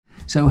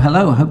So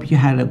hello, I hope you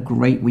had a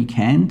great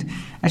weekend.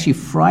 Actually,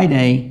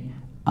 Friday,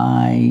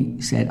 I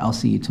said I'll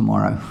see you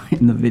tomorrow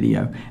in the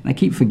video. And I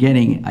keep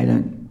forgetting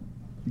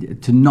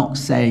to not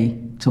say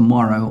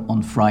tomorrow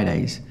on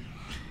Fridays.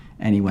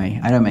 Anyway,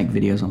 I don't make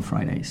videos on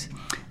Fridays.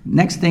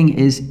 Next thing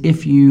is,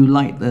 if you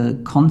like the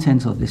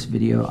content of this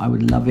video, I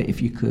would love it if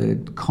you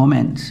could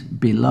comment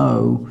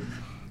below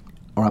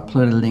or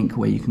upload a link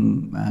where you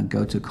can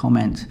go to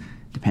comment,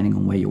 depending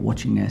on where you're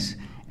watching this,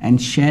 and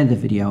share the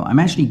video. I'm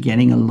actually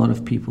getting a lot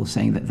of people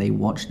saying that they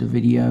watched the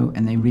video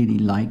and they really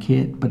like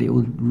it, but it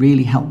would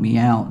really help me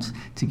out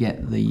to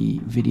get the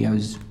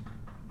videos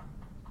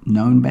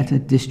known better,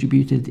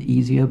 distributed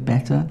easier,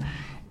 better,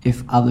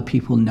 if other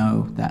people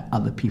know that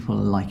other people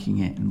are liking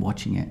it and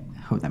watching it.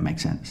 I hope that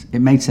makes sense. It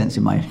made sense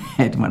in my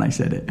head when I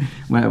said it,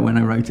 when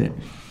I wrote it.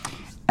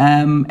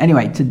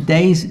 Anyway,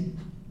 today's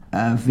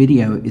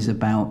video is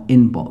about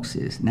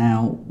inboxes.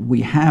 Now,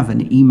 we have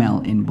an email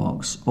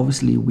inbox.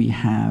 Obviously, we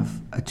have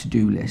a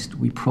to-do list.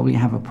 We probably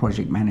have a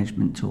project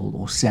management tool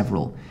or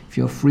several. If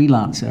you're a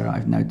freelancer,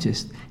 I've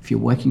noticed, if you're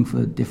working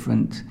for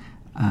different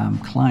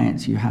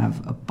clients, you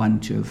have a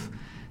bunch of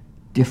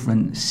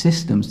different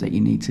systems that you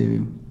need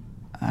to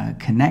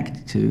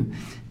connect to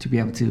be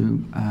able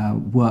to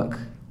work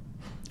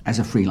as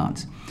a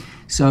freelance.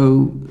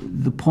 So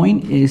the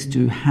point is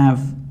to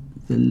have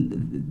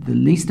the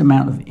least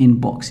amount of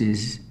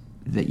inboxes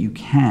that you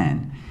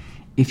can.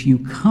 If you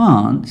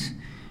can't,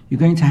 you're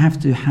going to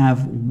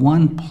have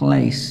one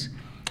place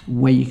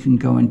where you can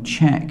go and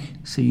check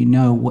so you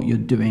know what you're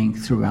doing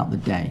throughout the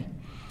day.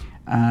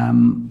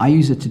 I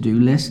use a to-do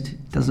list.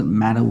 It doesn't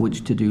matter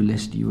which to-do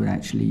list you would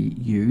actually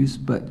use,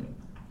 but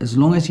as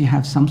long as you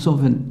have some sort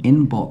of an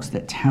inbox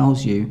that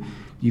tells you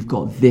you've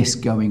got this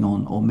going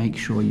on, or make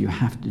sure you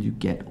have to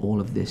get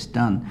all of this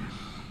done.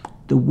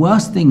 The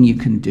worst thing you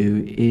can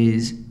do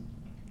is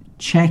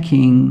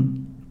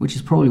checking, which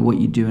is probably what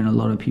you do and a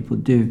lot of people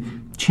do,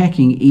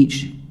 checking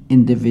each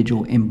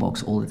individual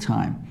inbox all the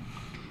time.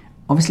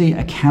 Obviously,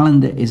 a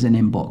calendar is an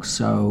inbox,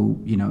 so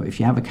if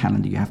you have a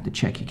calendar, you have to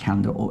check your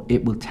calendar or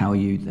it will tell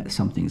you that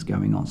something's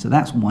going on. So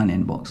that's one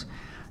inbox.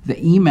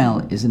 The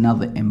email is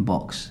another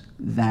inbox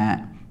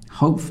that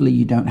hopefully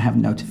you don't have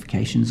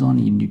notifications on.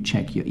 You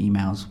check your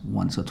emails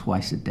once or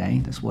twice a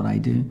day. That's what I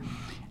do.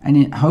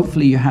 And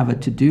hopefully you have a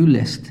to-do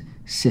list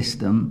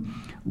system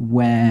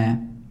where,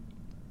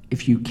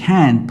 if you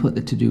can, put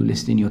the to-do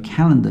list in your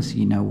calendar so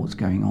you know what's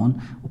going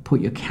on, or put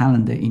your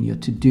calendar in your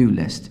to-do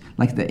list,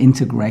 like the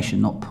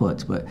integration, not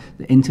put, but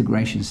the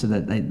integration, so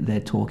that they're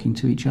talking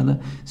to each other,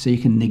 so you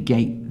can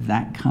negate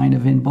that kind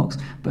of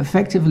inbox. But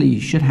effectively, you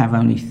should have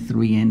only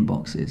 3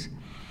 inboxes.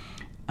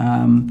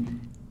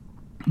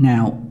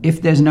 Now,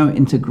 if there's no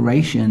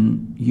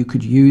integration, you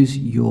could use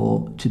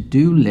your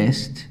to-do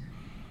list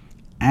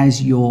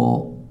as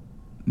your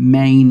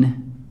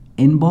main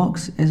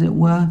inbox, as it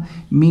were,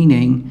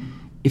 meaning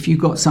if you've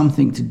got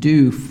something to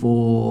do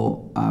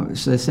for,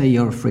 so say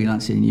you're a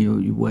freelancer and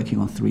you're working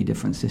on 3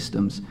 different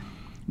systems.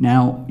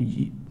 Now,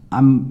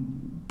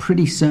 I'm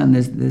pretty certain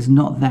there's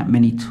not that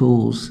many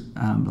tools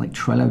like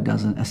Trello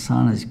doesn't.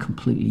 Asana is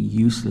completely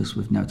useless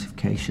with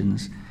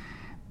notifications.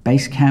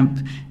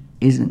 Basecamp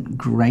isn't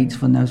great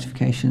for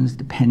notifications,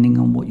 depending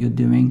on what you're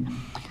doing.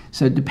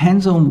 So it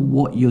depends on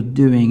what you're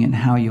doing and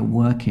how you're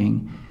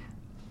working.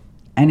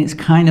 And it's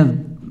kind of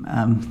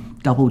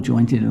double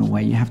jointed in a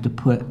way. You have to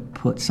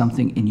put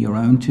something in your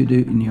own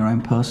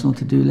personal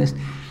to-do list.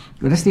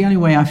 But that's the only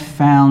way I've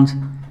found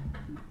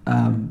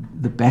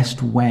the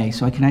best way.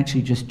 So I can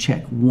actually just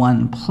check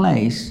one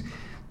place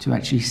to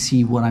actually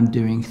see what I'm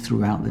doing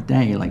throughout the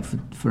day. Like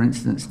for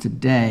instance,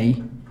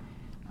 today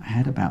I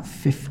had about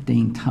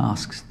 15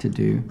 tasks to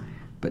do,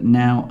 but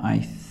now I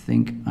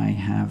think I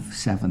have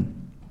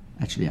 7.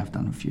 Actually, I've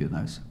done a few of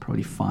those,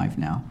 probably 5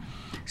 now.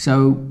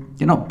 So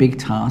they're not big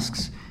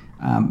tasks.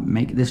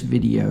 Make this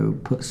video,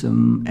 put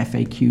some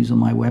FAQs on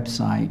my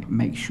website,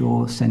 make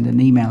sure, send an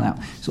email out.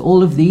 So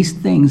all of these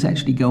things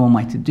actually go on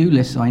my to-do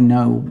list so I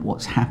know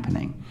what's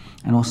happening,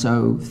 and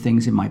also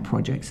things in my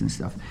projects and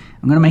stuff.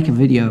 I'm going to make a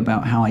video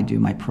about how I do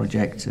my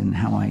projects and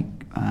how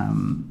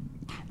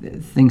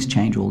things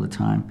change all the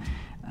time.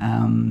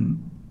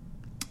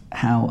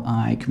 How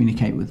I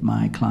communicate with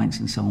my clients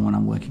and so on when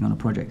I'm working on a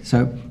project.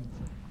 So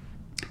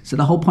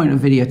the whole point of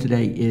the video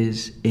today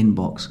is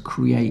inbox.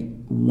 Create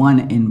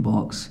one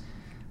inbox,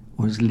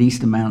 or as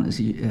least amount as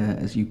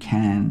you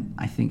can.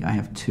 I think I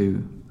have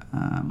 2,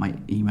 my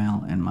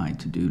email and my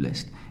to-do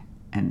list,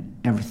 and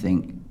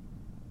everything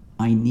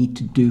I need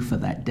to do for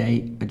that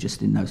day are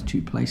just in those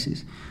 2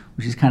 places,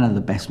 which is kind of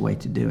the best way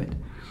to do it.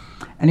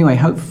 Anyway,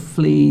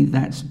 hopefully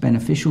that's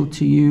beneficial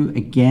to you.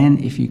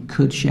 Again, if you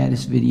could share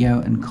this video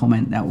and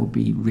comment, that would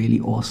be really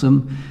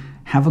awesome.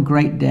 Have a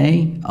great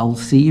day. I'll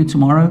see you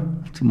tomorrow.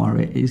 Tomorrow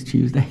is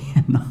Tuesday,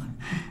 not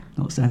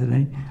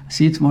Saturday.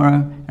 See you tomorrow.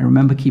 And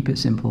remember, keep it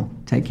simple.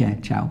 Take care.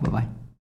 Ciao. Bye-bye.